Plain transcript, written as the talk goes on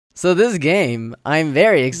So this game, I'm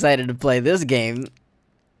very excited to play this game.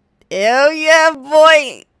 Hell yeah,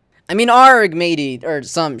 boy! I mean, ARG, matey, or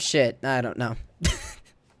some shit. I don't know.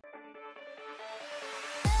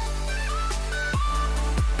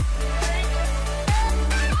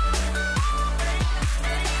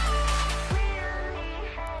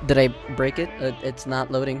 Did I break it? It's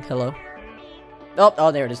not loading. Hello?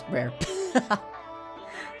 Oh, there it is. Rare.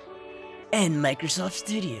 And Microsoft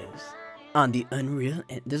Studios. On the Unreal...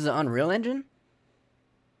 This is an Unreal Engine?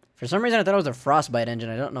 For some reason, I thought it was a Frostbite engine.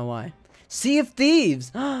 I don't know why. Sea of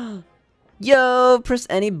Thieves! Yo! Press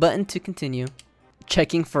any button to continue.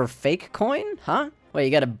 Checking for fake coin? Huh? Wait,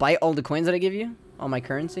 you gotta bite all the coins that I give you? All my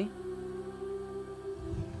currency?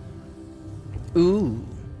 Ooh.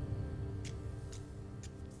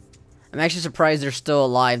 I'm actually surprised they're still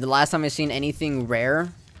alive. The last time I seen anything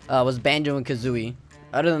rare was Banjo and Kazooie.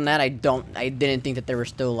 Other than that, I didn't think that they were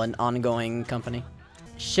still an ongoing company.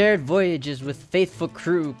 Shared voyages with faithful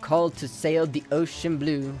crew called to sail the ocean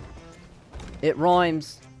blue. It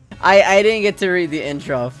rhymes. I didn't get to read the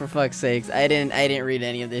intro, for fuck's sakes. I didn't read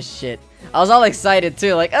any of this shit. I was all excited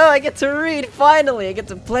too, like, oh, I get to read, finally! I get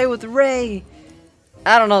to play with Ray!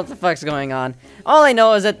 I don't know what the fuck's going on. All I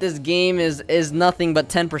know is that this game is nothing but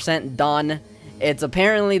 10% done. It's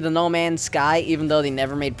apparently the No Man's Sky, even though they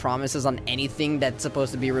never made promises on anything that's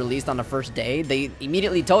supposed to be released on the first day. They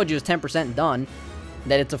immediately told you it's 10% done,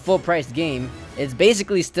 that it's a full-priced game. It's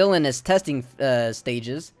basically still in its testing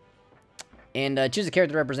stages. And choose a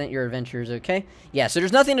character to represent your adventures, okay? Yeah, so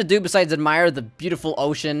there's nothing to do besides admire the beautiful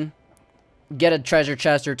ocean, get a treasure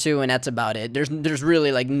chest or two, and that's about it. There's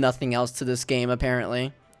really, like, nothing else to this game,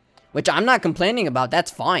 apparently. Which I'm not complaining about, that's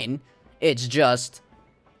fine. It's just...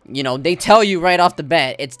 you know, they tell you right off the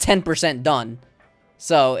bat, it's 10% done.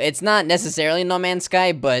 So, it's not necessarily No Man's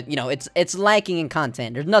Sky, but, you know, it's lacking in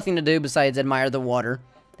content. There's nothing to do besides admire the water.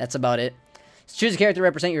 That's about it. So choose a character to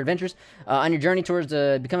represent your adventures. On your journey towards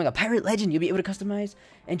becoming a pirate legend, you'll be able to customize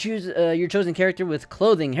and choose your chosen character with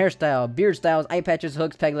clothing, hairstyle, beard styles, eye patches,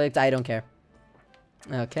 hooks, peg legs. I don't care.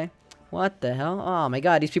 Okay. What the hell? Oh my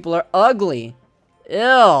god, these people are ugly.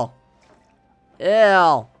 Ew.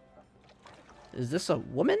 Ew. Is this a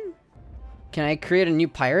woman? Can I create a new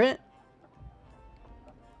pirate?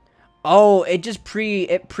 Oh, it just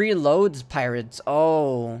preloads pirates.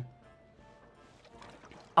 Oh.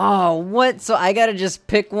 Oh, what? So I gotta just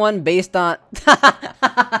pick one based on...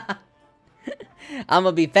 I'm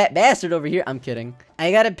gonna be fat bastard over here. I'm kidding.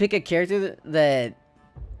 I gotta pick a character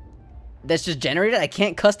that's just generated. I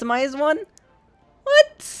can't customize one?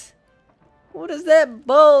 What? What is that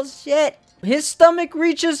bullshit? His stomach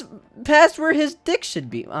reaches past where his dick should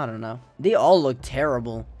be. I don't know. They all look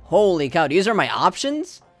terrible. Holy cow. These are my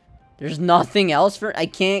options? There's nothing else for... I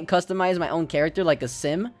can't customize my own character like a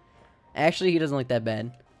sim? Actually, he doesn't look that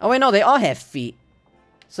bad. Oh, wait, no. They all have feet.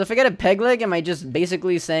 So if I get a peg leg, am I just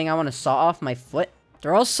basically saying I want to saw off my foot?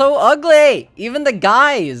 They're all so ugly. Even the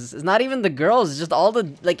guys. It's not even the girls. It's just all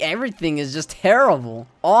the... like, everything is just terrible.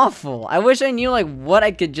 Awful. I wish I knew, like, what I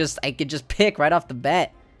could just pick right off the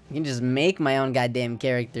bat. I can just make my own goddamn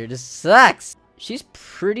character. This sucks. She's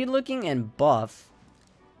pretty looking and buff.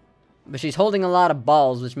 But she's holding a lot of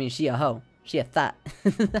balls, which means she a hoe. She a thot.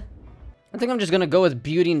 I think I'm just gonna go with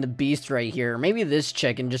Beauty and the Beast right here. Maybe this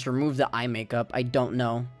chick and just remove the eye makeup. I don't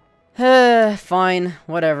know. Fine.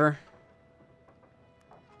 Whatever.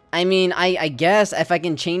 I mean, I guess if I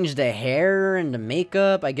can change the hair and the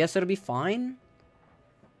makeup, I guess it'll be fine.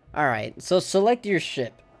 Alright, so select your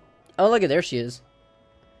ship. Oh, look at there she is.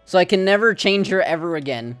 So I can never change her ever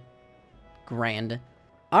again. Grand.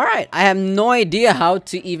 Alright, I have no idea how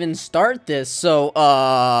to even start this, so,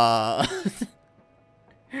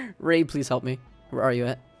 Ray, please help me. Where are you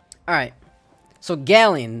at? Alright. So,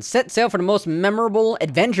 galleon. Set sail for the most memorable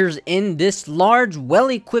adventures in this large,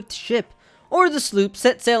 well-equipped ship. Or the sloop.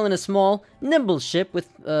 Set sail in a small, nimble ship with,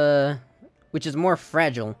 which is more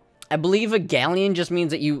fragile. I believe a galleon just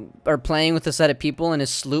means that you are playing with a set of people, and a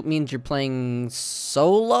sloop means you're playing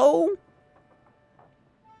solo?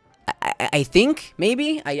 I think?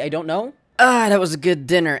 Maybe? I don't know. Ah, that was a good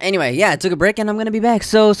dinner. Anyway, yeah, I took a break, and I'm gonna be back.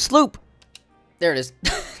 So, sloop. There it is.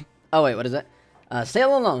 Oh, wait, what is that?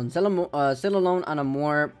 Sail alone. Sail alone on a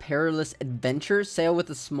more perilous adventure. Sail with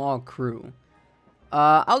a small crew.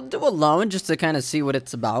 I'll do alone just to kind of see what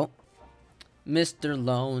it's about. Mr.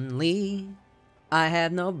 Lonely. I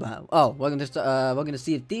have no bow. Oh, welcome to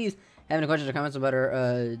Sea of Thieves. Have any questions or comments about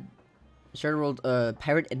our shared world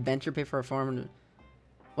pirate adventure? Pay for a form.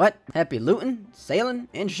 What? Happy looting, sailing,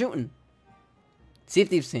 and shooting. Sea of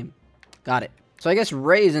Thieves team. Got it. So I guess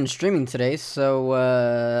Ray isn't streaming today, so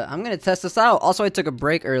I'm gonna test this out. Also, I took a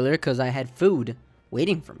break earlier because I had food.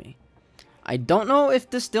 waiting for me. I don't know if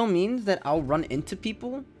this still means that I'll run into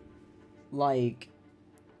people, like,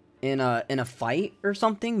 in a fight or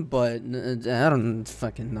something, but I don't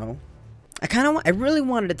fucking know. I really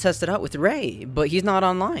wanted to test it out with Ray, but he's not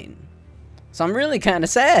online. So I'm really kind of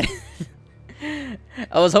sad.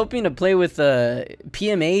 I was hoping to play with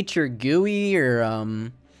PMH or Gooey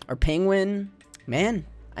or Penguin. Man,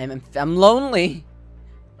 I'm lonely.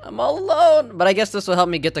 I'm all alone. But I guess this will help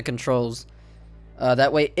me get the controls.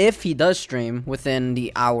 That way, if he does stream within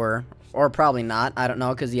the hour, or probably not, I don't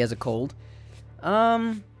know, because he has a cold.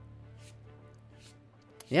 Yeah,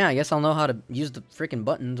 I guess I'll know how to use the freaking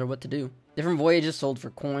buttons or what to do. Different voyages sold for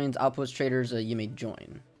coins. Outpost traders, you may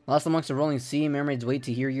join. Lost amongst the rolling sea, mermaids wait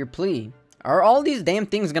to hear your plea. Are all these damn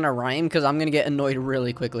things gonna rhyme? Because I'm gonna get annoyed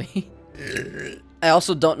really quickly. I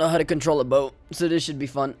also don't know how to control a boat, so this should be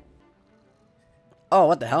fun. Oh,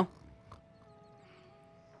 what the hell?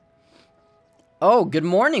 Oh, good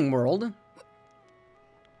morning, world.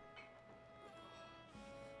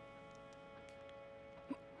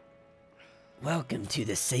 Welcome to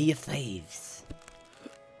the Sea of Thieves.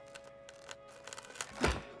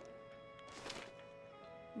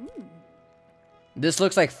 This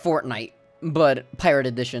looks like Fortnite, but Pirate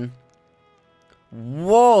Edition.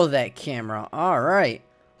 Whoa, that camera. Alright.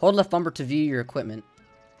 Hold left bumper to view your equipment.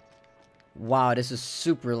 Wow, this is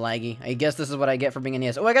super laggy. I guess this is what I get for being an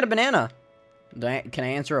ES. Oh, I got a banana. Can I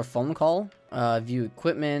answer a phone call? View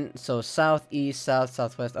equipment. So south, east, south,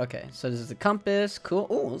 southwest. Okay, so this is the compass. Cool.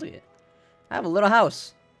 Oh, look at it. I have a little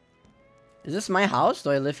house. Is this my house?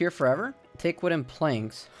 Do I live here forever? Take wooden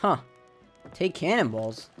planks. Huh. Take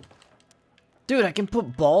cannonballs. Dude, I can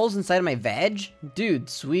put balls inside of my veg? Dude,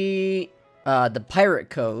 sweet. The pirate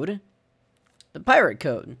code. The pirate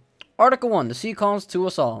code. Article 1. The sea calls to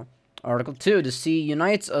us all. Article 2. The sea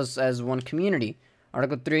unites us as one community.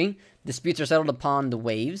 Article 3. Disputes are settled upon the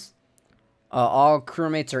waves. All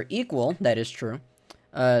crewmates are equal. That is true.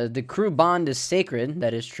 The crew bond is sacred.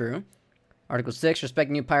 That is true. Article 6. Respect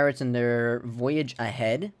new pirates in their voyage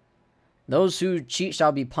ahead. Those who cheat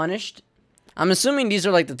shall be punished. I'm assuming these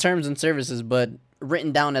are like the terms and services, but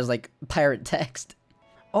written down as like pirate text.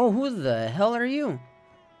 Oh, who the hell are you?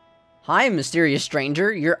 Hi, mysterious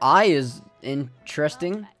stranger. Your eye is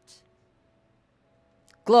interesting.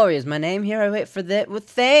 Glory is my name. Here I wait for that with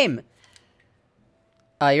fame.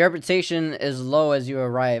 Your reputation is low as you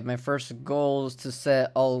arrive. My first goal is to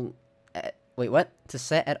set all... wait, what? To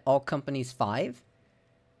set at all companies 5?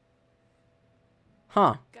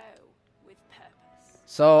 Huh.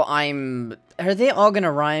 So I'm... Are they all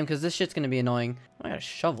gonna rhyme? Because this shit's gonna be annoying. I got a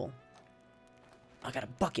shovel. I got a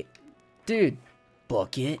bucket. Dude.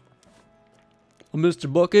 Bucket. I'm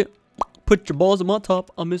Mr. Bucket. Put your balls on my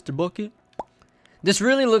top. I'm Mr. Bucket. This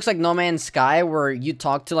really looks like No Man's Sky, where you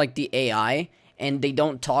talk to like the AI and they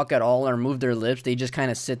don't talk at all or move their lips. They just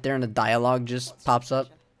kind of sit there and the dialogue just pops up.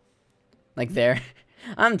 Like there.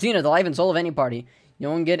 I'm Tina, the life and soul of any party. You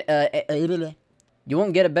won't get you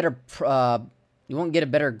won't get a better you won't get a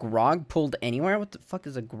better grog pulled anywhere? What the fuck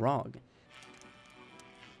is a grog?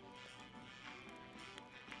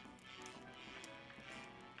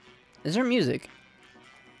 Is there music?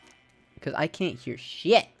 Because I can't hear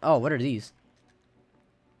shit. Oh, what are these?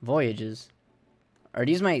 Voyages. Are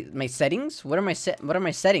these my settings? What are my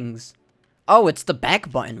settings? Oh, it's the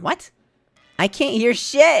back button. What? I can't hear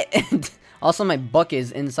shit. Also, my bucket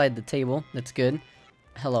is inside the table. That's good.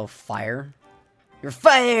 Hello, fire. You're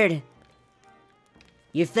fired.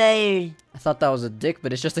 You're fired. I thought that was a dick,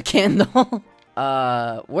 but it's just a candle.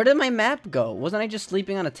 Where did my map go? Wasn't I just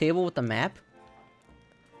sleeping on a table with the map?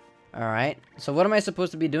 Alright. So what am I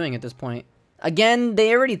supposed to be doing at this point? Again,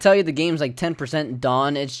 they already tell you the game's like 10%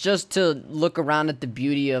 done. It's just to look around at the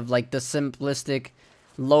beauty of like the simplistic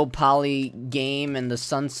low poly game and the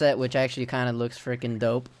sunset, which actually kind of looks freaking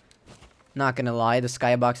dope. Not gonna lie, the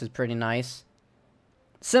skybox is pretty nice.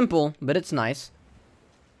 Simple, but it's nice.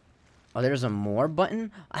 Oh, there's a more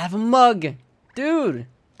button? I have a mug! Dude!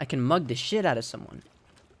 I can mug the shit out of someone.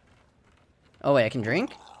 Oh wait, I can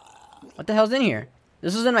drink? What the hell's in here?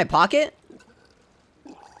 This is in my pocket?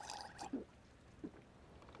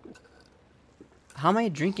 How am I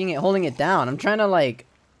drinking it, holding it down? I'm trying to like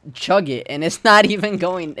chug it and it's not even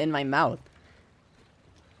going in my mouth.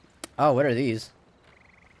 Oh, what are these?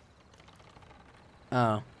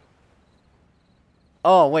 Oh.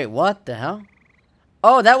 Oh, wait, what the hell?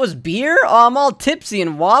 Oh, that was beer? Oh, I'm all tipsy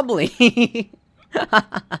and wobbly.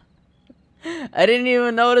 I didn't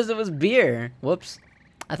even notice it was beer. Whoops.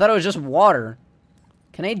 I thought it was just water.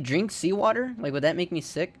 Can I drink seawater? Like, would that make me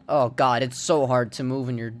sick? Oh, God, it's so hard to move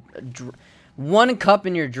when you're... 1 cup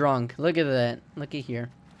and you're drunk. Look at that. Look at here.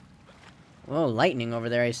 Oh, lightning over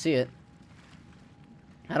there. I see it.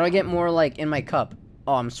 How do I get more, like, in my cup?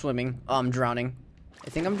 Oh, I'm swimming. Oh, I'm drowning. I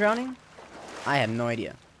think I'm drowning? I have no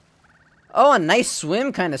idea. Oh, a nice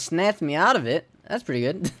swim kind of snapped me out of it. That's pretty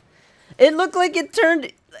good. It looked like it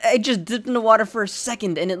turned... I just dipped in the water for a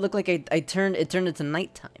second, and it looked like it turned into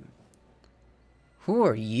nighttime. Who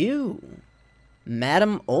are you?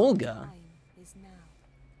 Madam Olga.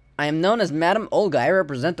 I am known as Madam Olga. I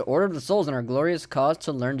represent the Order of the Souls in our glorious cause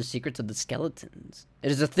to learn the secrets of the skeletons.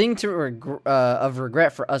 It is a thing of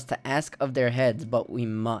regret for us to ask of their heads, but we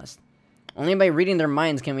must. Only by reading their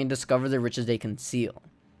minds can we discover the riches they conceal.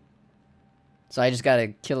 So I just gotta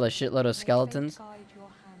kill a shitload of skeletons.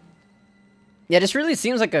 Yeah, this really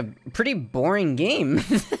seems like a pretty boring game.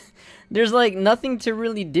 There's like nothing to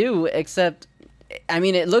really do except... I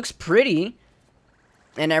mean, it looks pretty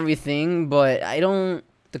and everything, but I don't...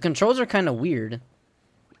 The controls are kind of weird.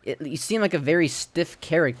 You seem like a very stiff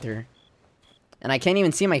character. And I can't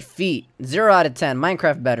even see my feet. 0 out of 10.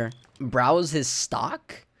 Minecraft better. Browse his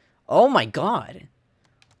stock? Oh my god.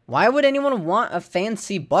 Why would anyone want a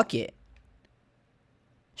fancy bucket?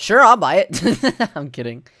 Sure, I'll buy it. I'm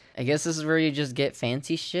kidding. I guess this is where you just get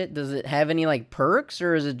fancy shit. Does it have any, like, perks?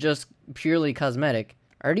 Or is it just purely cosmetic?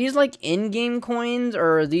 Are these, like, in-game coins?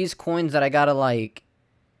 Or are these coins that I gotta, like...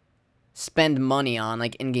 spend money on,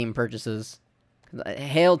 like, in-game purchases?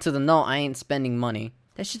 Hail to the no, I ain't spending money.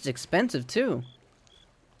 That shit's expensive, too.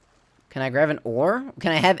 Can I grab an ore?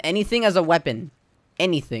 Can I have anything as a weapon?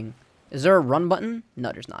 Anything. Is there a run button?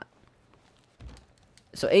 No, there's not.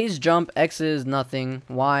 So A is jump, X is nothing,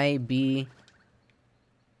 Y, B.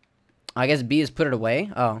 I guess B is put it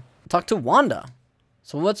away? Oh. Talk to Wanda.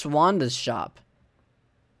 So what's Wanda's shop?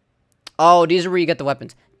 Oh, these are where you get the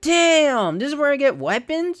weapons. Damn, this is where I get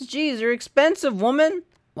weapons? Jeez, they're expensive, woman.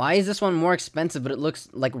 Why is this one more expensive, but it looks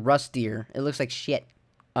like rustier? It looks like shit.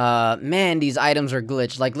 Man, these items are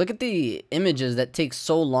glitched. Like, look at the images that take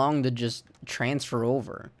so long to just transfer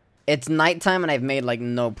over. It's nighttime and I've made, like,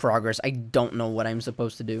 no progress. I don't know what I'm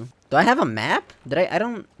supposed to do. Do I have a map? I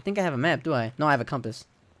don't think I have a map, do I? No, I have a compass.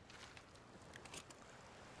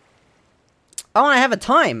 Oh, and I have a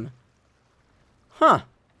time. Huh.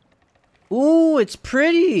 Ooh, it's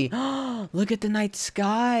pretty. Look at the night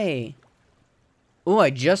sky. Ooh,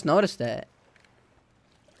 I just noticed that.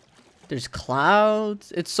 There's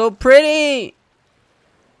clouds. It's so pretty.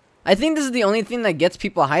 I think this is the only thing that gets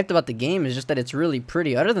people hyped about the game is just that it's really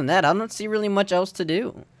pretty. Other than that, I don't see really much else to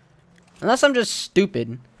do. Unless I'm just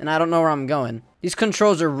stupid and I don't know where I'm going. These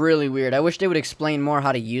controls are really weird. I wish they would explain more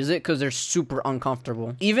how to use it because they're super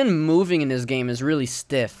uncomfortable. Even moving in this game is really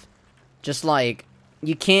stiff. Just like...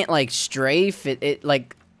 You can't, like, strafe. It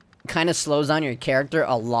like, kind of slows down your character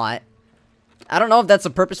a lot. I don't know if that's a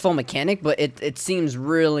purposeful mechanic, but it seems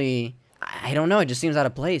really... I don't know, it just seems out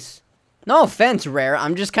of place. No offense, Rare.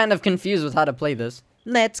 I'm just kind of confused with how to play this.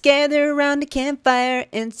 Let's gather around the campfire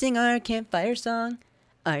and sing our campfire song.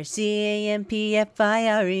 Our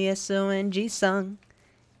CAMPFIRESONG song.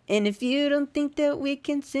 And if you don't think that we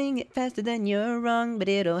can sing it faster, then you're wrong. But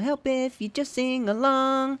it'll help if you just sing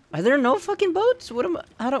along. Are there no fucking boats? What do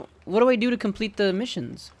I do to complete the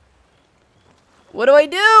missions? What do I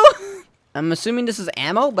do? I'm assuming this is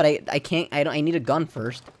ammo, but I need a gun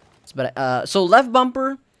first. So left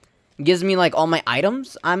bumper gives me like all my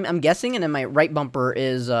items, I'm guessing, and then my right bumper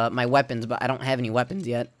is my weapons, but I don't have any weapons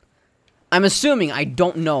yet. I'm assuming, I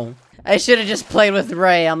don't know. I should have just played with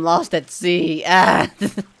Ray. I'm lost at sea. Ah.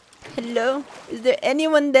 Hello? Is there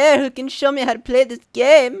anyone there who can show me how to play this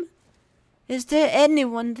game? Is there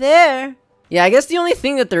anyone there? Yeah, I guess the only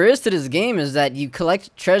thing that there is to this game is that you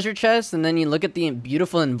collect treasure chests and then you look at the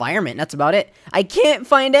beautiful environment. That's about it. I can't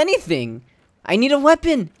find anything. I need a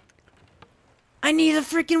weapon. I need a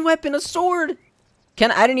freaking weapon, a sword.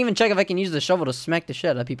 I didn't even check if I can use the shovel to smack the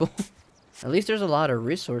shit out of people. At least there's a lot of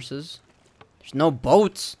resources. There's no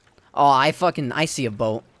boats. Oh, I see a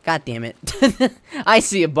boat. God damn it. I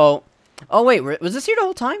see a boat. Oh, wait, was this here the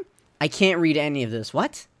whole time? I can't read any of this.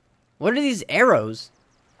 What? What are these arrows?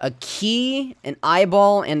 A key, an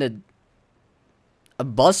eyeball, and a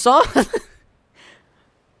buzzsaw?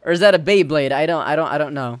 Or is that a Beyblade? I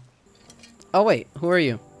don't know. Oh, wait, who are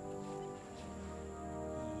you?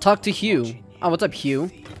 Talk to Hugh. Oh, what's up, Hugh?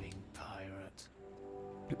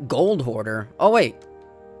 Gold hoarder. Oh, wait.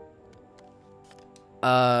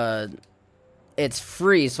 It's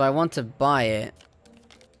free, so I want to buy it.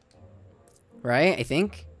 Right? I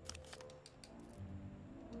think?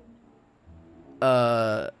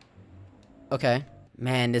 Okay.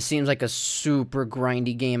 Man, this seems like a super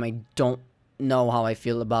grindy game. I don't know how I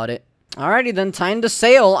feel about it. Alrighty then, time to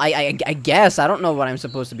sail. I guess. I don't know what I'm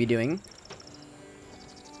supposed to be doing.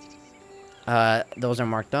 Those are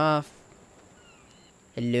marked off.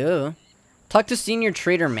 Hello. Talk to Senior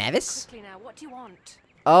Trader Mavis? Quickly now, what do you want?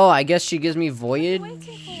 Oh, I guess she gives me voyage. What are you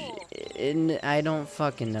waiting for? And I don't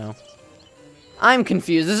fucking know. I'm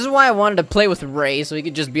confused. This is why I wanted to play with Ray, so he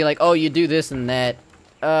could just be like, oh, you do this and that.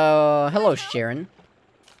 Hello, Sharon.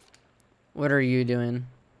 What are you doing?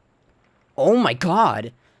 Oh my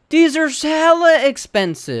god. These are hella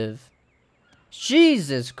expensive.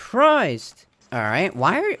 Jesus Christ. Alright,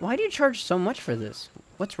 why do you charge so much for this?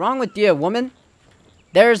 What's wrong with you, woman?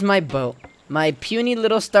 There's my boat. My puny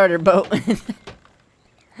little starter boat.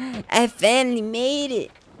 I finally made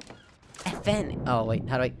it. Oh, wait,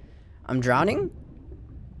 how do I... I'm drowning?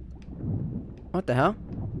 What the hell?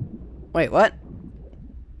 Wait, what?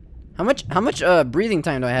 How much breathing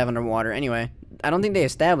time do I have underwater anyway? I don't think they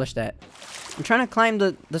established that. I'm trying to climb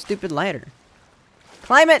the stupid ladder.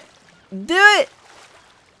 Climb it! Do it!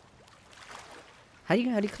 How do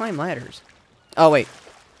you climb ladders? Oh wait.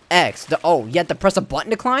 X. Oh, you have to press a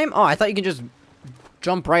button to climb? Oh, I thought you could just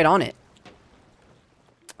jump right on it.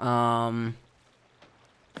 Ammo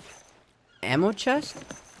chest?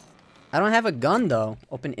 I don't have a gun though.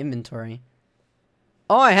 Open inventory.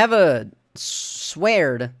 Oh, I have a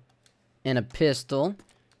sword and a pistol.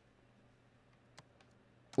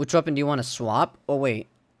 Which weapon do you want to swap? Oh, wait.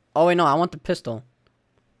 Oh, wait, no, I want the pistol.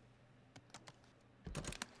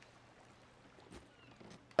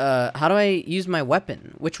 How do I use my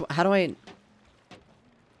weapon? How do I...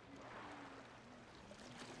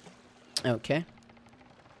 Okay.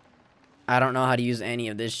 I don't know how to use any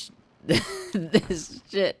of this this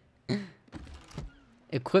shit.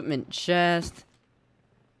 Equipment chest.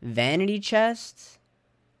 Vanity chest.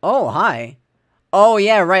 Oh, hi. Oh,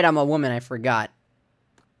 yeah, right, I'm a woman, I forgot.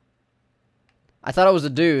 I thought I was a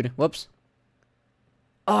dude. Whoops.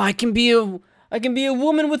 Oh, I can be a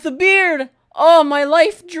woman with a beard. Oh, my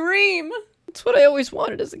life dream. That's what I always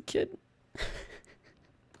wanted as a kid.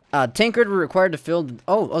 Tankard were required to fill...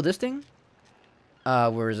 Oh, this thing?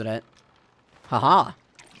 Where is it at? Haha.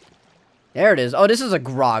 There it is. Oh, this is a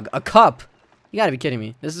grog. A cup. You gotta be kidding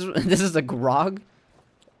me. This is a grog?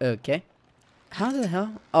 Okay. How the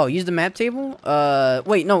hell? Oh, use the map table?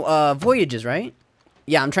 Wait, no, voyages, right?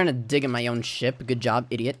 Yeah, I'm trying to dig in my own ship. Good job,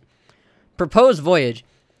 idiot. Proposed voyage.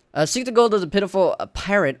 Seek the gold as a pitiful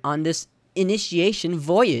pirate on this initiation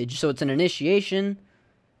voyage. So it's an initiation.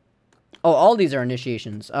 Oh, all these are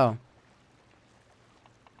initiations. Oh.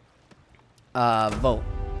 Vote.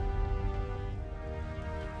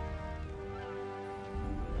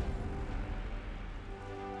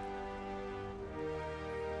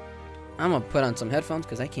 I'm gonna put on some headphones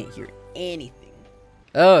because I can't hear anything.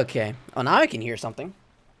 Okay. Oh, now I can hear something.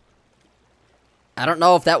 I don't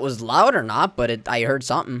know if that was loud or not, but I heard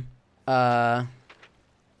something. What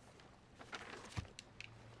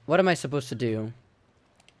am I supposed to do?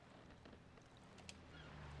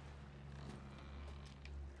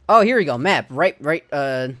 Oh, here we go. Map. Right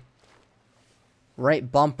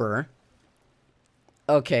bumper.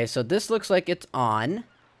 Okay, so this looks like it's on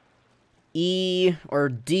E or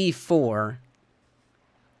D4.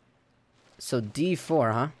 So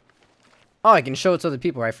D4, huh? Oh, I can show it to other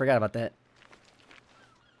people. I forgot about that.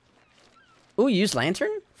 Ooh, use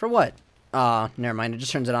lantern? For what? Never mind. It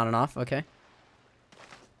just turns it on and off. Okay.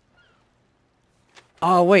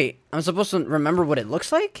 Oh, wait. I'm supposed to remember what it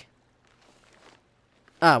looks like?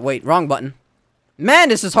 Wait. Wrong button. Man,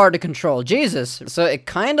 this is hard to control. Jesus. So it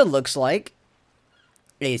kind of looks like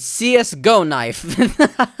a CSGO knife.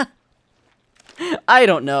 I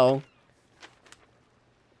don't know.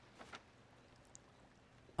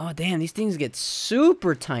 Oh, damn. These things get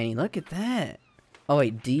super tiny. Look at that. Oh,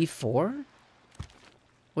 wait. D4?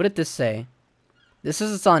 What did this say? This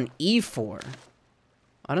is it's on E4.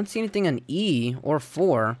 I don't see anything on E or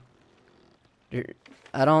 4.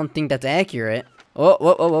 I don't think that's accurate. Oh,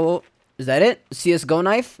 whoa, whoa, whoa, whoa. Is that it? CSGO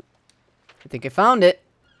knife? I think I found it.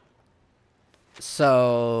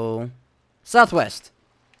 So... Southwest.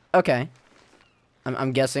 Okay.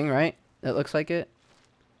 I'm guessing, right? That looks like it.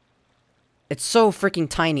 It's so freaking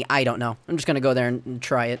tiny. I don't know. I'm just gonna go there and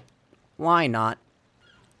try it. Why not?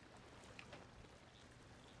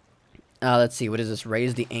 Let's see. What is this?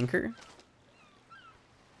 Raise the anchor?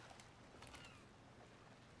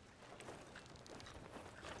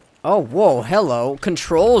 Oh, whoa. Hello.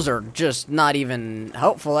 Controls are just not even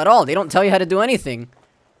helpful at all. They don't tell you how to do anything.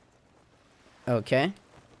 Okay.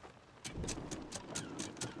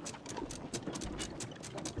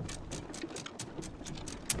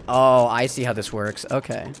 Oh, I see how this works.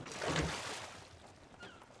 Okay.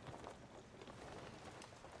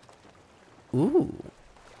 Ooh.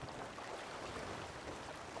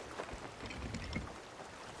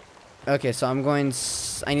 Okay, so I'm going...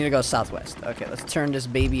 I need to go southwest. Okay, let's turn this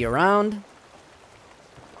baby around.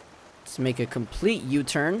 Let's make a complete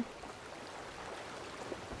U-turn.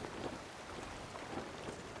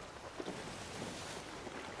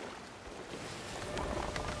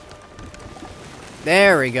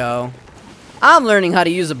 There we go. I'm learning how to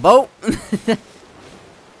use a boat.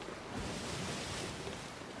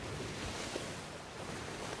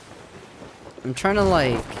 I'm trying to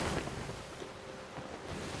like...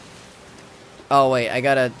 Oh wait, I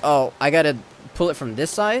gotta pull it from this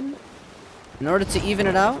side in order to even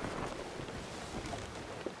it out.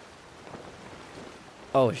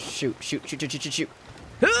 Oh shoot.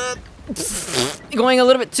 Going a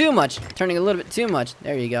little bit too much. Turning a little bit too much.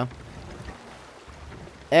 There you go.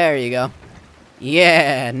 There you go.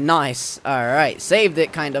 Yeah, nice. Alright, saved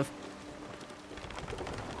it, kind of.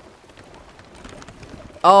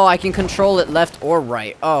 Oh, I can control it left or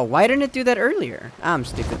right. Oh, why didn't it do that earlier? I'm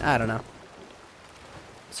stupid. I don't know.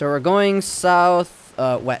 So we're going south,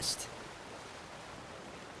 west.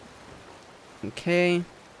 Okay.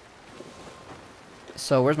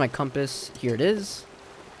 So where's my compass? Here it is.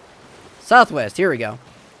 Southwest, here we go.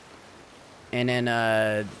 And then,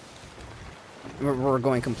 we're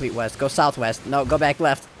going complete west. Go southwest. No, go back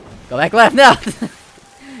left. Go back left now.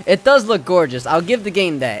 It does look gorgeous. I'll give the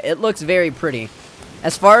game that. It looks very pretty.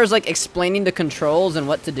 As far as like explaining the controls and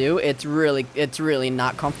what to do, it's really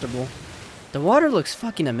not comfortable. The water looks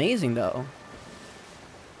fucking amazing though.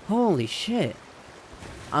 Holy shit.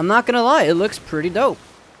 I'm not gonna lie, it looks pretty dope.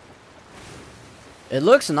 It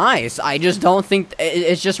looks nice. I just don't think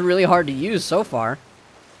it's just really hard to use so far.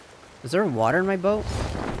 Is there water in my boat?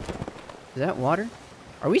 Is that water?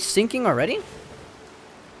 Are we sinking already?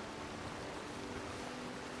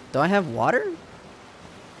 Do I have water?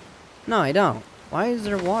 No, I don't. Why is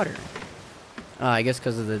there water? I guess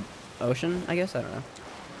because of the ocean, I guess? I don't know.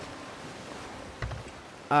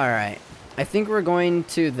 Alright. I think we're going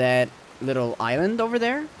to that little island over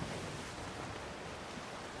there.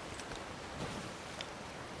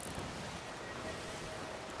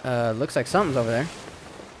 Looks like something's over there.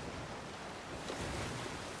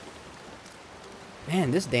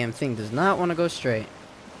 Man, this damn thing does not want to go straight.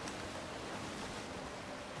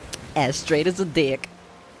 As straight as a dick.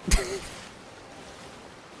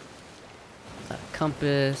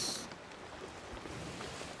 Compass.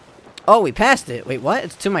 Oh, we passed it. Wait, what?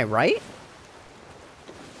 It's to my right?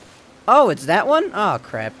 Oh, it's that one? Oh,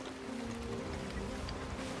 crap.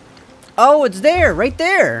 Oh, it's there. Right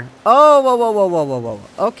there. Oh, whoa.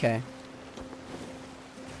 Okay.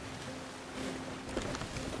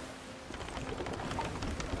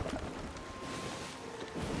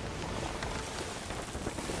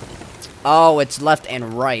 Oh, it's left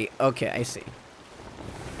and right. Okay, I see.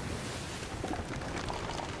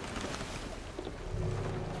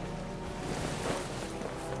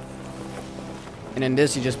 And in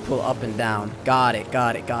this, you just pull up and down. Got it.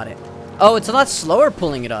 Oh, it's a lot slower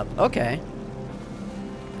pulling it up. Okay.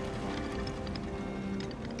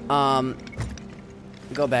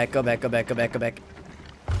 Go back.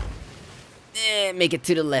 Make it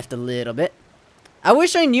to the left a little bit. I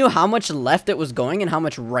wish I knew how much left it was going and how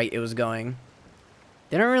much right it was going.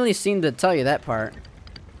 They don't really seem to tell you that part.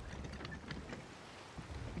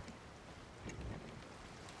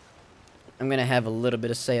 I'm gonna have a little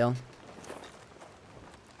bit of sail.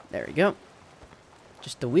 There we go.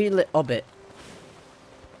 Just a wee little bit.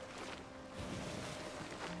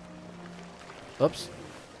 Oops.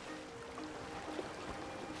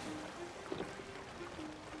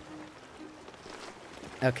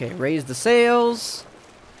 Okay, raise the sails.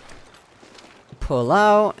 Pull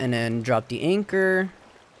out, and then drop the anchor.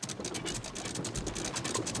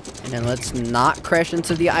 And then let's not crash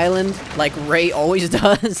into the island like Ray always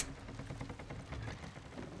does.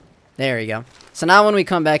 There we go. So now when we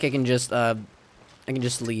come back, I can just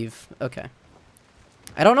leave. Okay.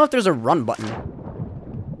 I don't know if there's a run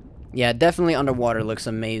button. Yeah, definitely underwater looks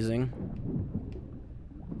amazing.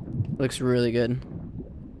 Looks really good.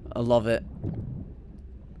 I love it.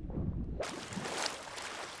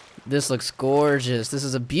 This looks gorgeous. This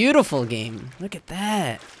is a beautiful game. Look at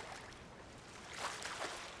that.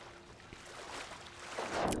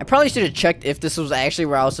 I probably should have checked if this was actually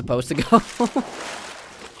where I was supposed to go.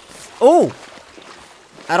 Oh!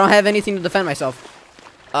 I don't have anything to defend myself.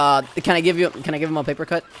 Can I give him a paper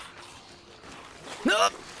cut? No,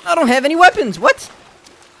 I don't have any weapons. What?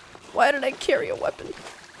 Why did I carry a weapon?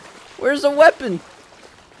 Where's the weapon?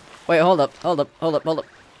 Wait, hold up.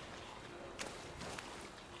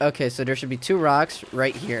 Okay, so there should be 2 rocks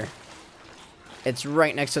right here. It's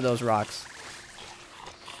right next to those rocks.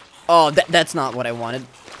 Oh, that's not what I wanted.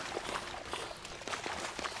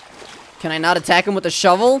 Can I not attack him with a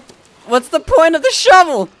shovel? What's the point of the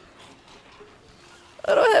shovel?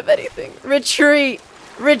 I don't have anything. Retreat!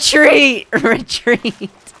 Retreat!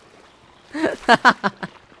 Retreat!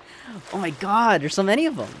 Oh my god, there's so many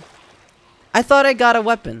of them. I thought I got a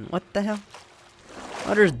weapon. What the hell?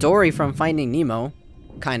 Oh, there's Dory from Finding Nemo.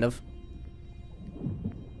 Kind of.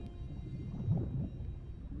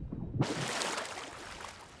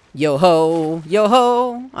 Yo ho! Yo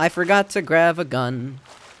ho! I forgot to grab a gun.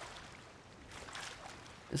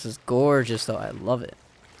 This is gorgeous though, I love it.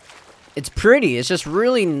 It's pretty, it's just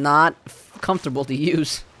really not comfortable to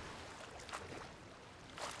use.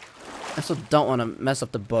 I also don't want to mess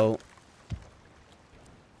up the boat.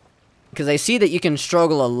 Because I see that you can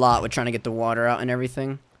struggle a lot with trying to get the water out and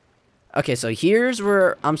everything. Okay, so here's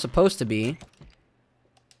where I'm supposed to be.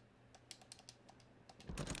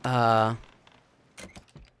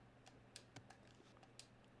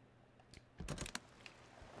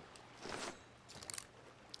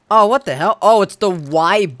 Oh, what the hell? Oh, it's the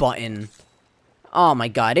Y button. Oh my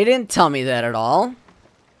god, it didn't tell me that at all.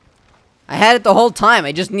 I had it the whole time.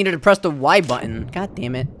 I just needed to press the Y button. God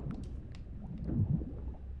damn it.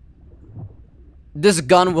 This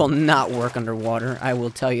gun will not work underwater. I will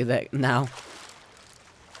tell you that now.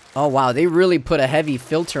 Oh wow, they really put a heavy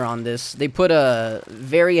filter on this. They put a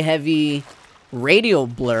very heavy radial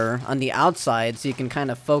blur on the outside so you can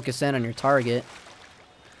kind of focus in on your target.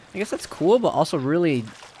 I guess that's cool, but also really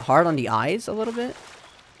hard on the eyes a little bit.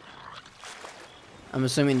 I'm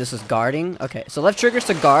assuming this is guarding. Okay, so left triggers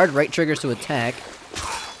to guard, right triggers to attack.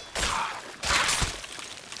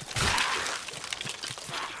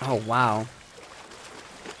 Oh, wow.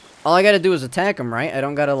 All I gotta do is attack them, right? I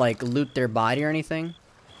don't gotta, like, loot their body or anything.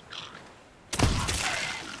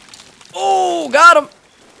 Oh, got him!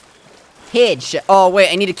 Headshot. Oh,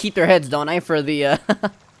 wait, I need to keep their heads, don't I, for the,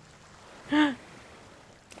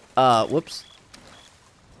 whoops.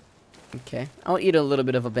 Okay, I'll eat a little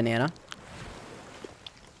bit of a banana.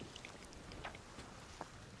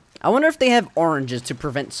 I wonder if they have oranges to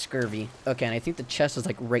prevent scurvy. Okay, and I think the chest is,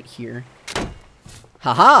 like, right here.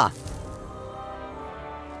 Haha!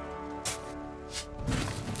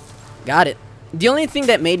 Got it. The only thing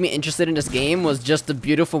that made me interested in this game was just the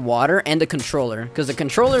beautiful water and the controller. Because the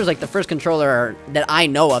controller is, like, the first controller that I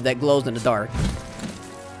know of that glows in the dark.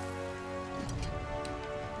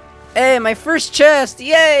 Hey, my first chest!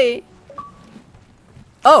 Yay!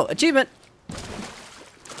 Oh, achievement!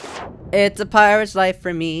 It's a pirate's life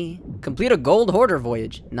for me. Complete a gold hoarder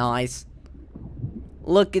voyage. Nice.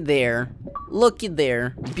 Looky there. Looky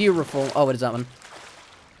there. Beautiful. Oh, what is that one?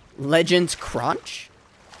 Legends Crunch?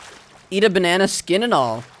 Eat a banana, skin and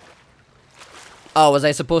all. Oh, was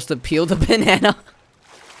I supposed to peel the banana?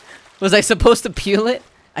 Was I supposed to peel it?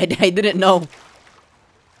 I didn't know.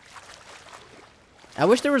 I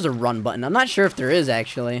wish there was a run button. I'm not sure if there is,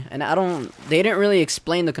 actually. And they didn't really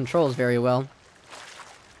explain the controls very well.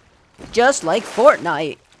 Just like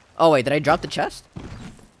Fortnite. Oh, wait, did I drop the chest?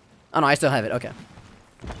 Oh, no, I still have it. Okay.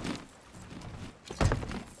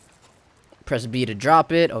 Press B to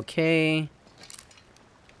drop it. Okay.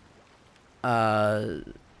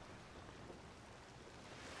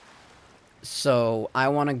 So, I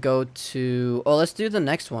want to go to... Oh, let's do the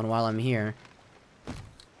next one while I'm here.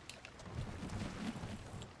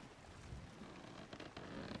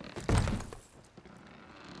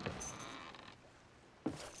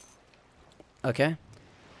 Okay.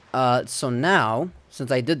 So now,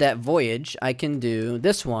 since I did that voyage, I can do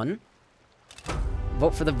this one.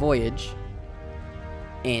 Vote for the voyage.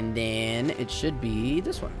 And then it should be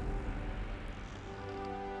this one.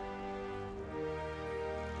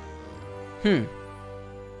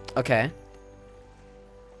 Okay.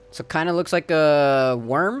 So kind of looks like a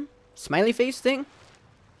worm? Smiley face thing?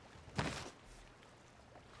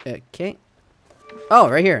 Okay. Oh,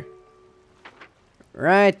 right here.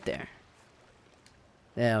 Right there.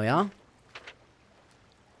 There we are.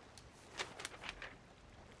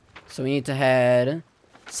 So we need to head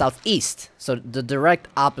southeast. So the direct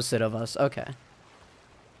opposite of us. Okay.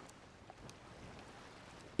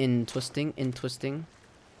 In twisting.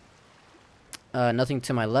 Nothing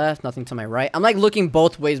to my left, nothing to my right. I'm like looking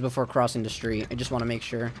both ways before crossing the street. I just want to make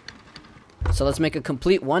sure. So let's make a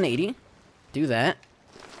complete 180. Do that.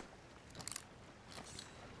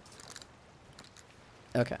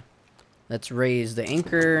 Okay. Let's raise the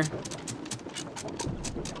anchor.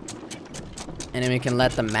 And then we can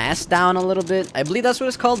let the mast down a little bit. I believe that's what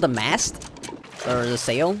it's called, the mast? Or the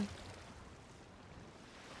sail?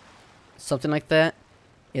 Something like that.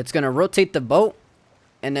 It's gonna rotate the boat.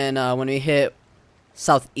 And then when we hit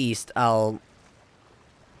southeast, I'll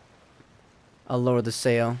lower the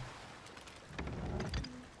sail.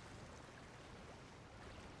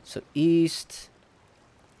 So east.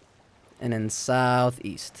 And then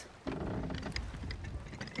southeast.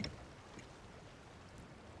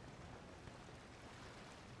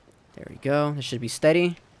 There we go. This should be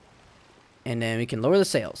steady. And then we can lower the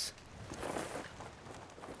sails.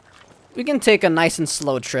 We can take a nice and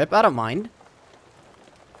slow trip. I don't mind.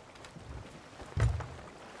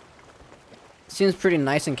 Seems pretty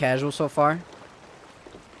nice and casual so far.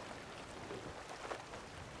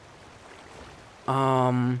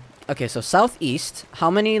 Okay, so southeast.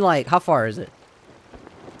 How far is it?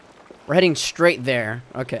 We're heading straight there.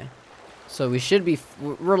 Okay. So we should be,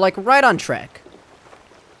 we're like right on track.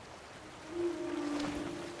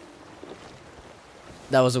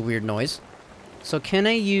 That was a weird noise. So can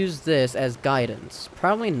I use this as guidance?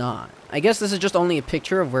 Probably not. I guess this is just only a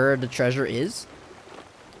picture of where the treasure is.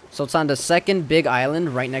 So it's on the second big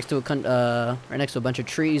island, right next to a bunch of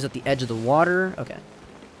trees at the edge of the water. Okay.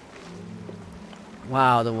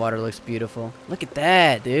 Wow, the water looks beautiful. Look at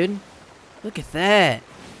that, dude. Look at that.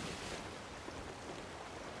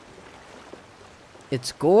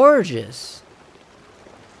 It's gorgeous.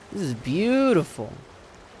 This is beautiful.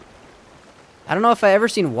 I don't know if I ever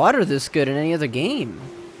seen water this good in any other game.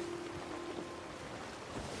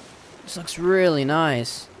 This looks really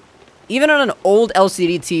nice. Even on an old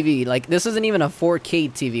LCD TV, like this isn't even a 4K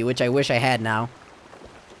TV, which I wish I had now.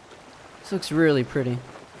 This looks really pretty.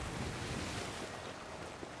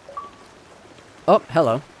 Oh,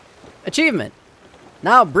 hello. Achievement.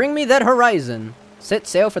 Now bring me that horizon. Set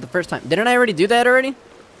sail for the first time. Didn't I already do that already?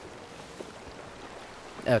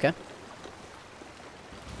 Okay.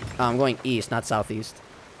 I'm going east, not southeast.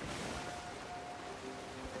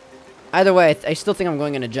 Either way, I still think I'm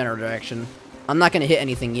going in a general direction. I'm not going to hit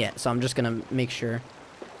anything yet, so I'm just going to make sure.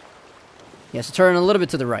 Yeah, so turn a little bit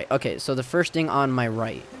to the right. Okay, so the first thing on my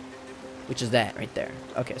right, which is that right there.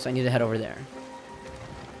 Okay, so I need to head over there.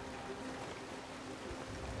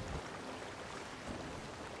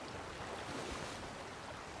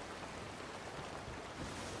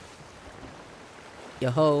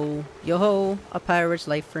 Yo-ho, yo-ho, a pirate's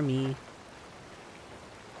life for me.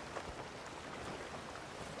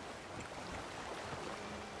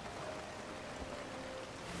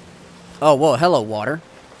 Oh, whoa, hello, water.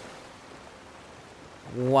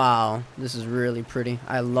 Wow, this is really pretty.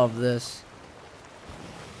 I love this.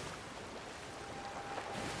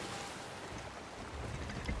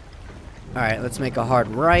 Alright, let's make a hard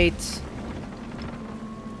right.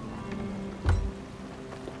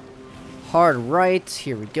 Hard right,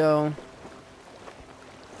 here we go.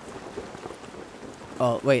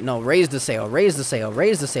 Oh, wait, no, raise the sail, raise the sail,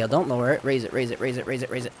 raise the sail. Don't lower it, raise it, raise it, raise it, raise it,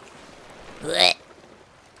 raise it. Blech.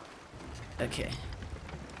 Okay.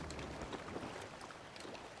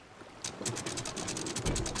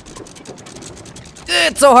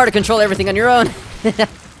 It's so hard to control everything on your own.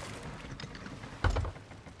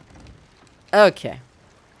 Okay.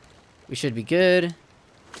 We should be good.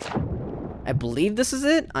 I believe this is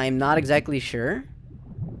it. I'm not exactly sure.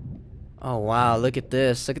 Oh, wow. Look at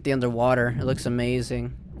this. Look at the underwater. It looks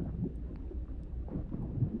amazing.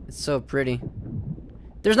 It's so pretty.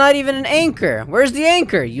 There's not even an anchor. Where's the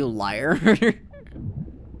anchor, you liar?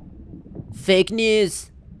 Fake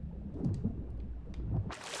news.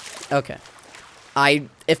 Okay.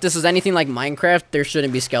 If this is anything like Minecraft, there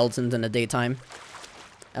shouldn't be skeletons in the daytime.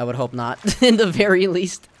 I would hope not, in the very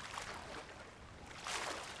least.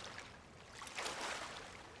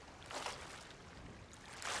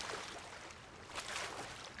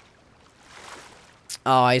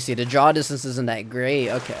 Oh, I see. The draw distance isn't that great.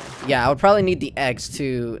 Okay. Yeah, I would probably need the X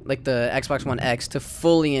to, like the Xbox One X, to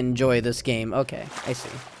fully enjoy this game. Okay, I see.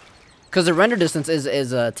 Because the render distance is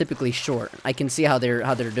typically short. I can see how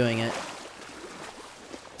they're doing it.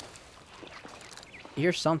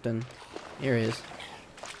 Here's something. Here it is.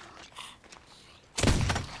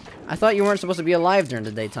 I thought you weren't supposed to be alive during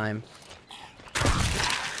the daytime.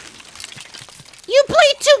 You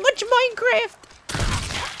play too much Minecraft!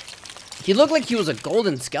 He looked like he was a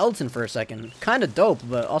golden skeleton for a second. Kind of dope,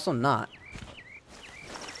 but also not.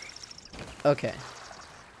 Okay.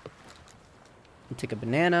 Take a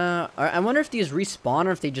banana. I wonder if these respawn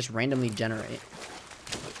or if they just randomly generate.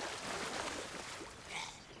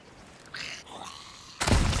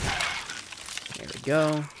 There we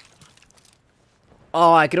go.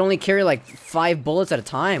 Oh, I could only carry like 5 bullets at a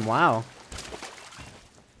time. Wow.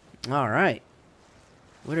 Alright.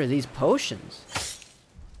 What are these potions?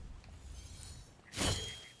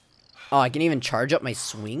 Oh, I can even charge up my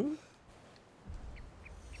swing?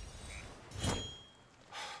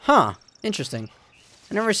 Huh. Interesting.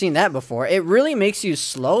 I've never seen that before. It really makes you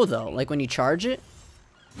slow, though. Like, when you charge it.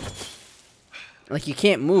 Like, you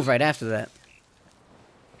can't move right after that.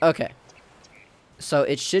 Okay. So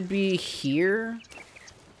it should be here.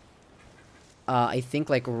 I think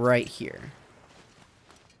like right here.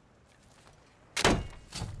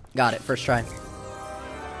 Got it, first try.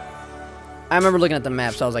 I remember looking at the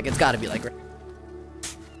map, so I was like, it's gotta be like...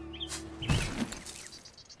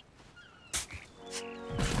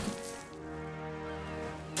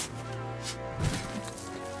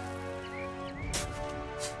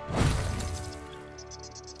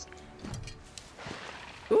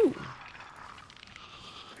 Ooh.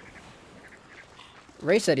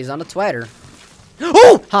 Ray said he's on a twitter.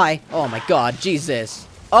 Oh! Hi! Oh my god, Jesus.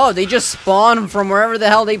 Oh, they just spawn from wherever the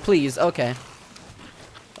hell they please. Okay.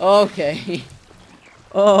 Okay.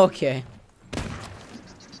 Okay.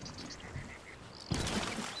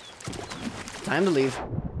 Time to leave.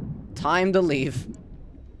 Time to leave.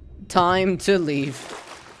 Time to leave.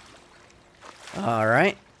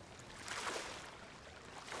 Alright.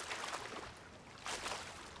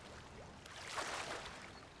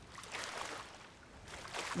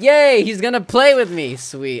 Yay! He's gonna play with me!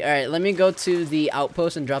 Sweet. Alright, let me go to the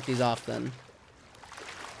outpost and drop these off then.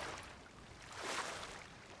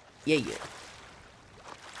 Yeah.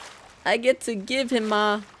 I get to give him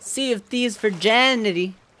my Sea of Thieves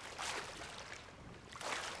virginity.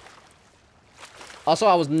 Also,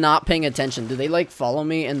 I was not paying attention. Do they, like, follow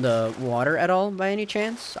me in the water at all, by any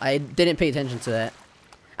chance? I didn't pay attention to that.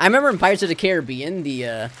 I remember in Pirates of the Caribbean,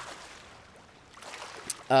 the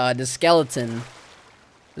skeleton...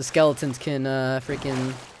 The skeletons can,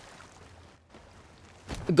 freaking...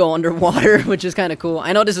 go underwater, which is kind of cool.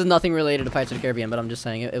 I know this is nothing related to Pirates of the Caribbean, but I'm just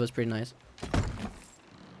saying it was pretty nice.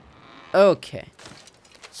 Okay.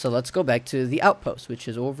 So let's go back to the outpost, which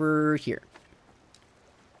is over here.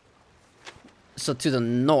 So to the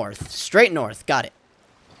north. Straight north. Got it.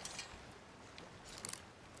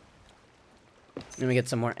 Let me get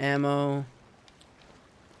some more ammo.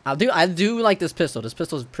 I do like this pistol. This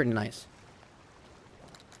pistol is pretty nice.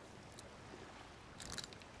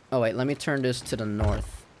 Oh wait, let me turn this to the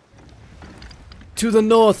north. To the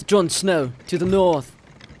north, Jon Snow. To the north.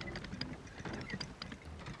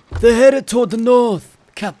 They're headed toward the north,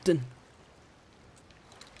 Captain.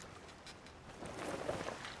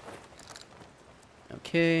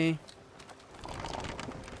 Okay.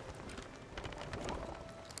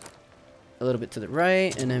 A little bit to the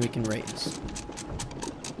right, and then we can raise.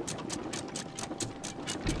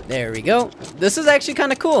 There we go. This is actually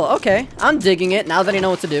kind of cool. Okay, I'm digging it now that I know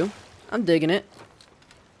what to do. I'm digging it.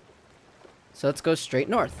 So let's go straight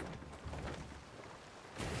north.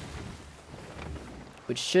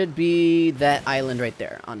 Which should be that island right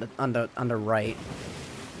there on the right.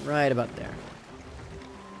 Right about there.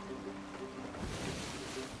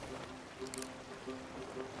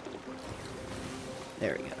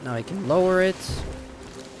 There we go. Now I can lower it.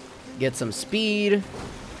 Get some speed.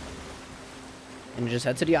 And just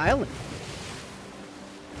head to the island.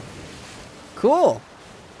 Cool.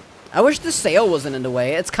 I wish the sail wasn't in the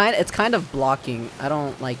way. It's kind of blocking. I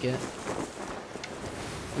don't like it.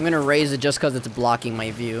 I'm gonna raise it just because it's blocking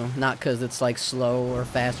my view, not because it's like slow or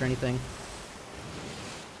fast or anything.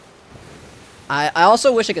 I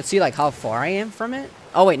also wish I could see like how far I am from it.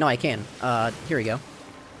 Oh wait, no, I can. Here we go.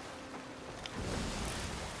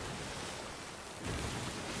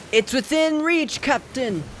 It's within reach,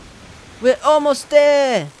 Captain. We're almost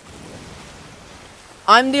there.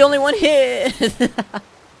 I'm the only one here.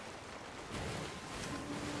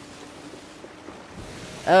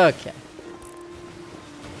 Okay.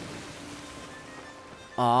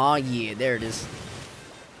 Aw, yeah, there it is.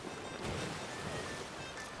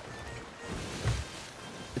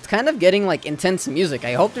 It's kind of getting, like, intense music.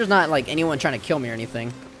 I hope there's not, like, anyone trying to kill me or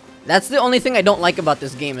anything. That's the only thing I don't like about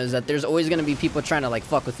this game, is that there's always gonna be people trying to, like,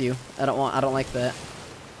 fuck with you. I don't like that.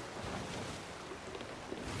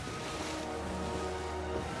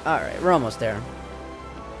 Alright, we're almost there.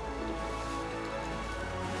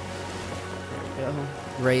 There we go.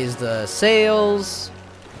 Raise the sails.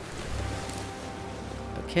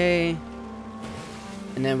 Okay.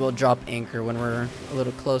 And then we'll drop anchor when we're a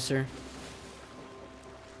little closer.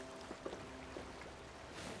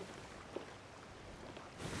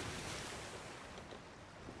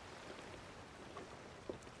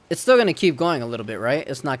 It's still gonna keep going a little bit, right?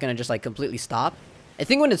 It's not gonna just like completely stop. I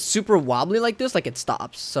think when it's super wobbly like this, like it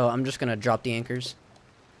stops. So I'm just gonna drop the anchors.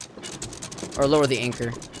 Or lower the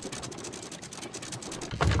anchor.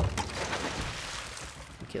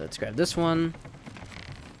 Okay, let's grab this one.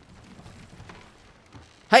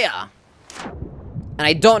 Hiya! And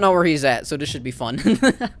I don't know where he's at, so this should be fun.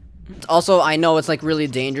 Also, I know it's like really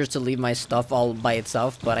dangerous to leave my stuff all by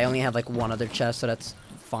itself, but I only have like one other chest, so that's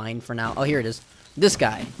fine for now. Oh, here it is. This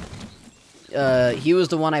guy. he was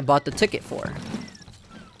the one I bought the ticket for.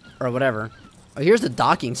 Or whatever. Oh, here's the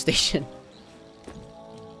docking station.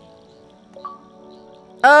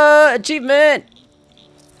 Achievement!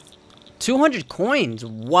 200 coins.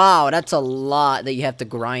 Wow, that's a lot that you have to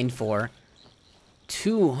grind for.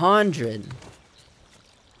 200.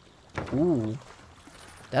 Ooh.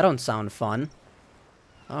 That don't sound fun.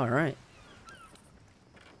 Alright.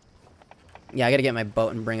 Yeah, I gotta get my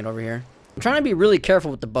boat and bring it over here. I'm trying to be really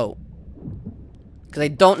careful with the boat. Because I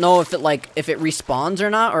don't know if it, like, if it respawns or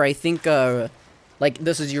not. Or I think, like,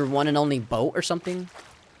 this is your one and only boat or something.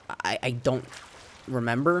 I don't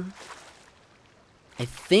remember. I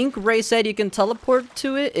think Ray said you can teleport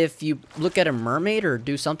to it if you look at a mermaid or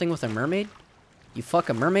do something with a mermaid. You fuck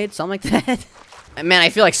a mermaid, something like that. Man, I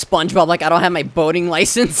feel like SpongeBob, like I don't have my boating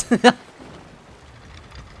license. There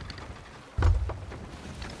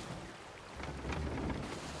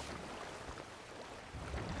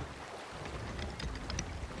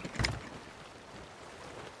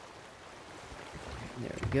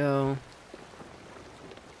we go.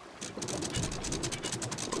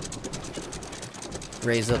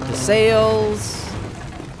 Raise up the sails.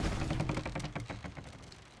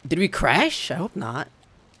 Did we crash? I hope not.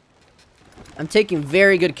 I'm taking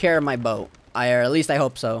very good care of my boat. Or at least I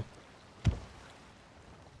hope so.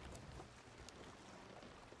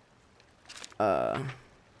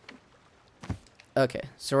 Okay,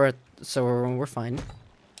 so we're fine.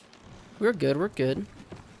 We're good, we're good.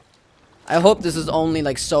 I hope this is only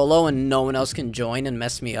like solo and no one else can join and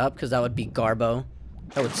mess me up, because that would be garbo.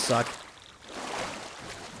 That would suck.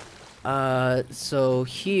 So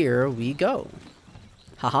here we go.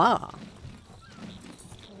 Haha.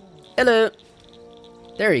 Hello.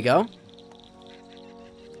 There you go.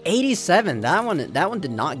 87. That one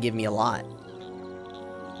did not give me a lot.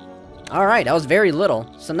 Alright, that was very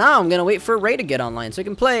little. So now I'm gonna wait for Ray to get online so we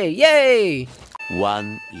can play. Yay!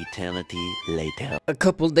 One eternity later. A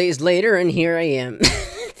couple days later, and here I am.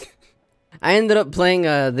 I ended up playing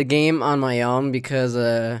the game on my own because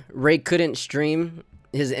Ray couldn't stream.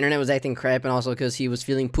 His internet was acting crap, and also because he was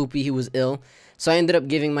feeling poopy, he was ill. So I ended up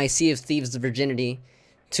giving my Sea of Thieves virginity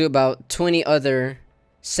to about 20 other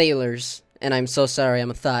sailors. And I'm so sorry,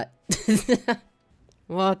 I'm a thought.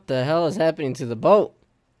 What the hell is happening to the boat?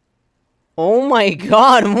 Oh my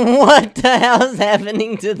god, what the hell is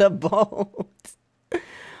happening to the boat?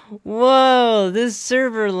 Whoa, this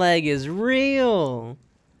server lag is real.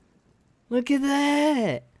 Look at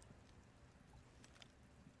that.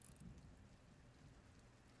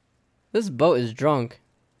 This boat is drunk.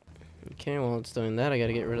 Okay, while it's doing that, I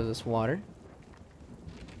gotta get rid of this water.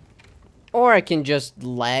 Or I can just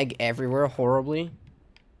lag everywhere horribly.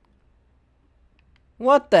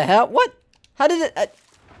 What the hell? What? How did it...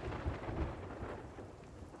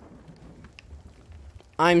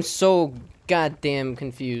 I'm so goddamn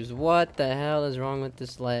confused. What the hell is wrong with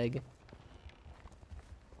this lag?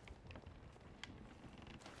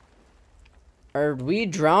 Are we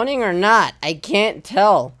drowning or not? I can't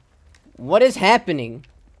tell. What is happening?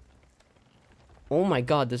 Oh my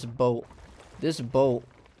god, this boat. This boat.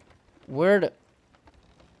 Where the...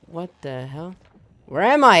 What the hell? Where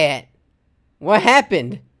am I at? What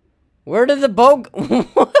happened? Where did the boat...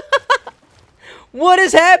 What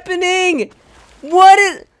is happening?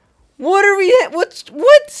 What are we at? What's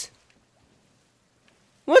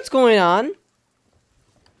going on?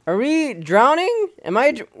 Are we drowning? Am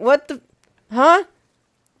I... What the... Huh?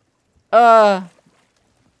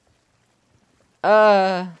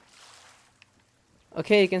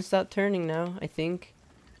 Okay, you can stop turning now, I think.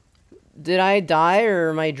 Did I die, or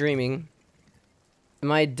am I dreaming?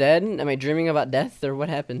 Am I dead? Am I dreaming about death, or what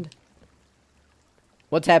happened?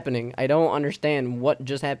 What's happening? I don't understand what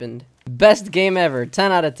just happened. Best game ever.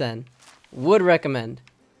 10 out of 10. Would recommend.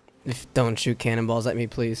 Don't shoot cannonballs at me,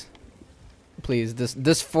 please. Please.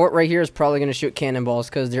 This fort right here is probably going to shoot cannonballs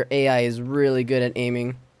because their AI is really good at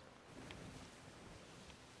aiming.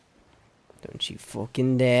 Don't you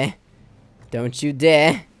fucking dare. Don't you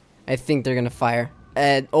dare. I think they're going to fire.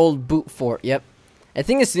 Old boot fort. Yep. I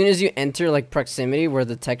think as soon as you enter like proximity where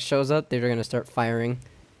the text shows up, they're going to start firing.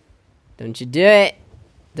 Don't you do it.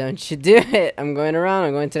 Don't you do it. I'm going around.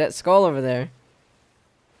 I'm going to that skull over there.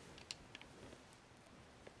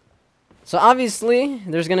 So obviously,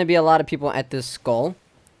 there's going to be a lot of people at this skull.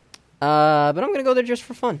 But I'm going to go there just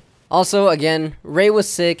for fun. Also, again, Ray was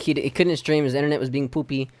sick. He couldn't stream. His internet was being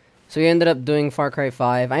poopy. So he ended up doing Far Cry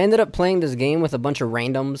 5. I ended up playing this game with a bunch of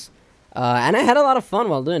randoms. And I had a lot of fun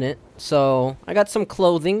while doing it. So I got some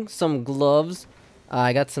clothing, some gloves.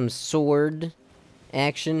 I got some sword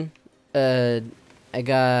action. I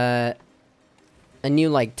got a new,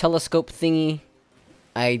 like, telescope thingy.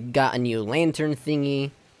 I got a new lantern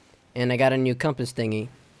thingy, and I got a new compass thingy.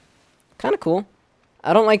 Kind of cool.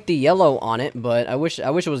 I don't like the yellow on it, but I wish it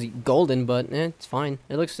was golden, but it's fine.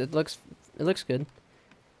 It looks good.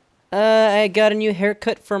 I got a new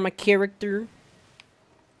haircut for my character.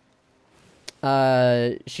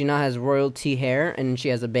 She now has royalty hair, and she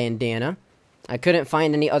has a bandana. I couldn't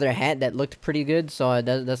find any other hat that looked pretty good, so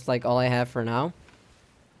that's like all I have for now.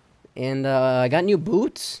 And I got new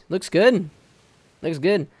boots. Looks good. Looks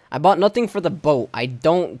good. I bought nothing for the boat. I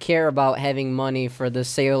don't care about having money for the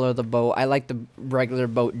sail or the boat. I like the regular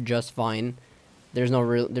boat just fine. There's no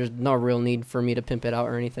real need for me to pimp it out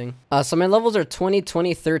or anything. So my levels are 20,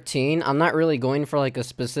 20, 13. I'm not really going for like a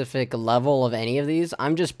specific level of any of these.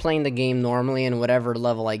 I'm just playing the game normally, and whatever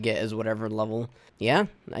level I get is whatever level. Yeah,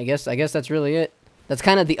 I guess that's really it. That's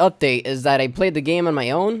kind of the update, is that I played the game on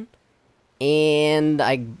my own, and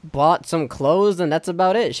I bought some clothes, and that's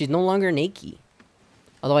about it. She's no longer naked.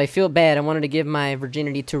 Although I feel bad, I wanted to give my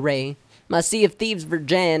virginity to Ray. My Sea of Thieves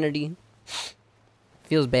virginity.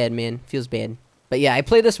 Feels bad, man. Feels bad. But yeah, I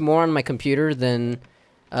play this more on my computer than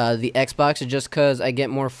the Xbox, just because I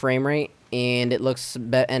get more frame rate, and it looks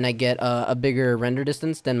and I get a bigger render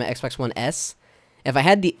distance than my Xbox One S. If I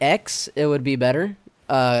had the X, it would be better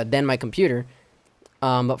than my computer.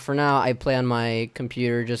 But for now, I play on my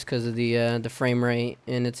computer just because of the frame rate,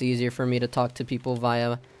 and it's easier for me to talk to people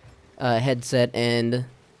via headset and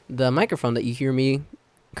the microphone that you hear me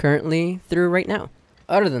currently through right now.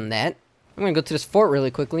 Other than that, I'm gonna go to this fort really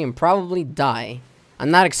quickly and probably die. I'm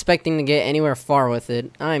not expecting to get anywhere far with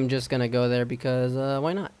it. I'm just gonna go there because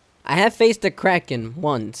why not? I have faced a kraken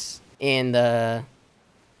once, and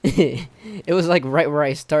it was like right where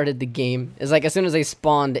I started the game. It's like as soon as I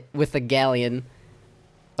spawned with a galleon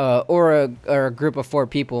or a group of 4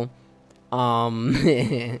 people,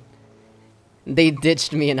 they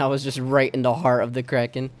ditched me, and I was just right in the heart of the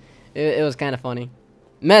kraken. It was kind of funny.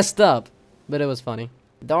 Messed up, but it was funny.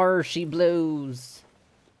 There she blows.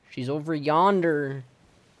 She's over yonder.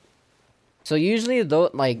 So usually,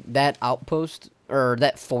 though, like that outpost, or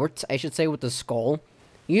that fort, I should say, with the skull,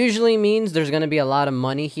 usually means there's gonna be a lot of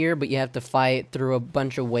money here, but you have to fight through a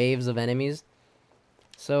bunch of waves of enemies.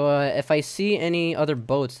 So if I see any other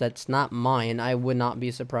boats that's not mine, I would not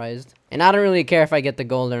be surprised. And I don't really care if I get the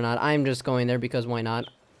gold or not. I'm just going there because why not?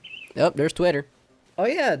 Oh, there's Twitter. Oh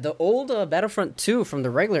yeah, the old Battlefront 2 from the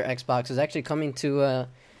regular Xbox is actually coming to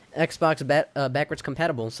Xbox backwards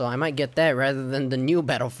compatible, so I might get that rather than the new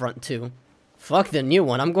Battlefront 2. Fuck the new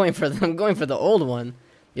one. I'm going for the old one.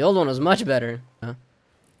 The old one was much better.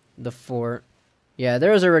 The fort. Yeah,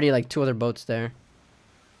 there was already like 2 other boats there.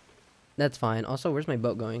 That's fine. Also, where's my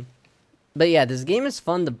boat going? But yeah, this game is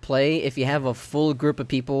fun to play if you have a full group of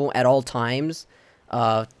people at all times.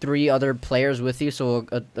 3 other players with you, so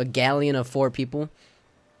a galleon of 4 people.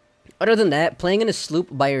 Other than that, playing in a sloop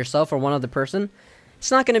by yourself or one other person, it's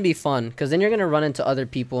not going to be fun, because then you're going to run into other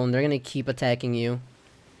people, and they're going to keep attacking you.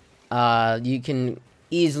 You can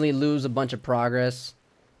easily lose a bunch of progress.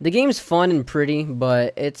 The game's fun and pretty,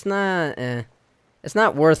 but it's not, it's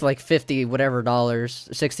not worth like $50 whatever dollars,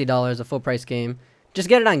 $60 a full price game. Just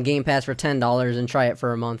get it on Game Pass for $10 and try it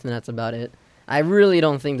for a month, and that's about it. I really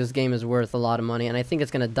don't think this game is worth a lot of money, and I think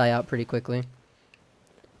it's going to die out pretty quickly.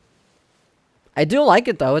 I do like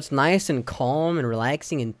it, though. It's nice and calm and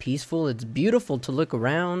relaxing and peaceful. It's beautiful to look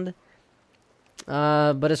around.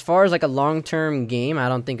 But as far as like a long-term game, I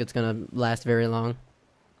don't think it's going to last very long.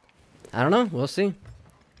 I don't know. We'll see.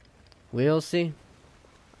 We'll see.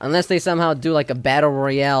 Unless they somehow do like a Battle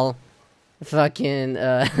Royale fucking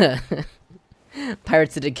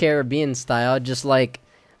Pirates of the Caribbean style, just like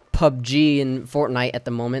PUBG and Fortnite at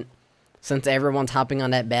the moment, since everyone's hopping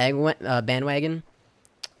on that bandwagon.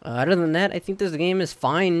 Other than that, I think this game is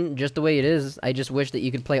fine just the way it is. I just wish that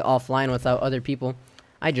you could play offline without other people.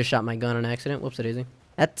 I just shot my gun on accident. Whoops, daisy.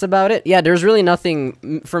 That's about it. Yeah, there's really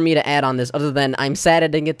nothing for me to add on this other than I'm sad I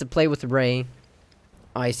didn't get to play with Ray.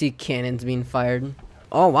 Oh, I see cannons being fired.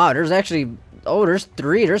 Oh, wow, there's actually... Oh, there's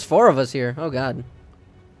 3. There's 4 of us here. Oh, God.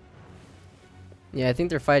 Yeah, I think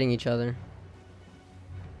they're fighting each other.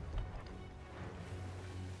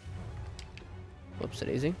 Whoops,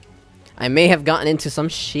 daisy. I may have gotten into some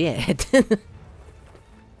shit.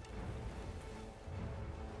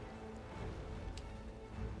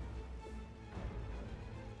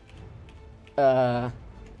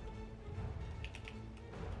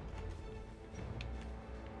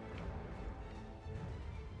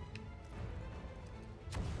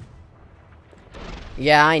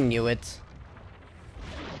 Yeah, I knew it.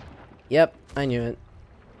 Yep, I knew it.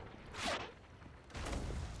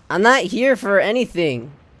 I'm not here for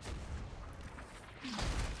anything.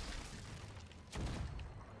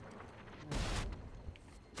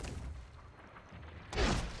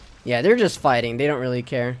 Yeah, they're just fighting. They don't really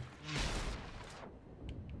care.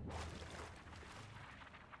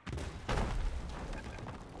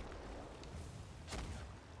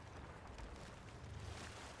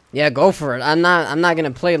 Yeah, go for it. I'm not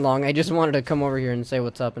gonna play long. I just wanted to come over here and say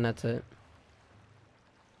what's up, and that's it.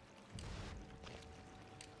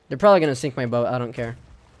 They're probably gonna sink my boat. I don't care.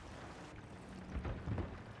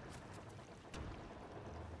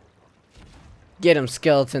 Get him,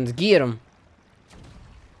 skeletons. Get him.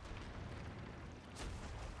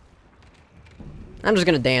 I'm just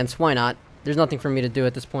gonna dance. Why not? There's nothing for me to do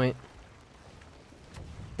at this point.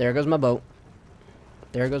 There goes my boat.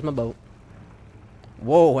 There goes my boat.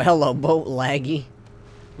 Whoa, hello, boat. Laggy.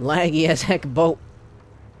 Laggy as heck boat.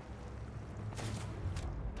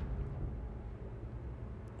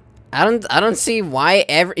 I don't see why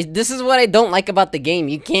this is what I don't like about the game.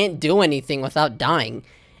 You can't do anything without dying.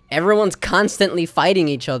 Everyone's constantly fighting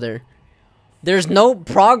each other. There's no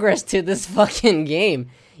progress to this fucking game.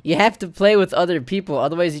 You have to play with other people,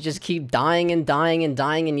 otherwise you just keep dying and dying and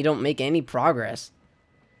dying and you don't make any progress.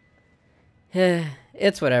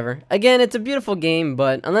 It's whatever. Again, it's a beautiful game,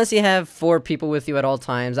 but unless you have 4 people with you at all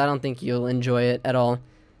times, I don't think you'll enjoy it at all.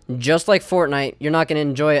 Just like Fortnite, you're not going to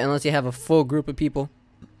enjoy it unless you have a full group of people.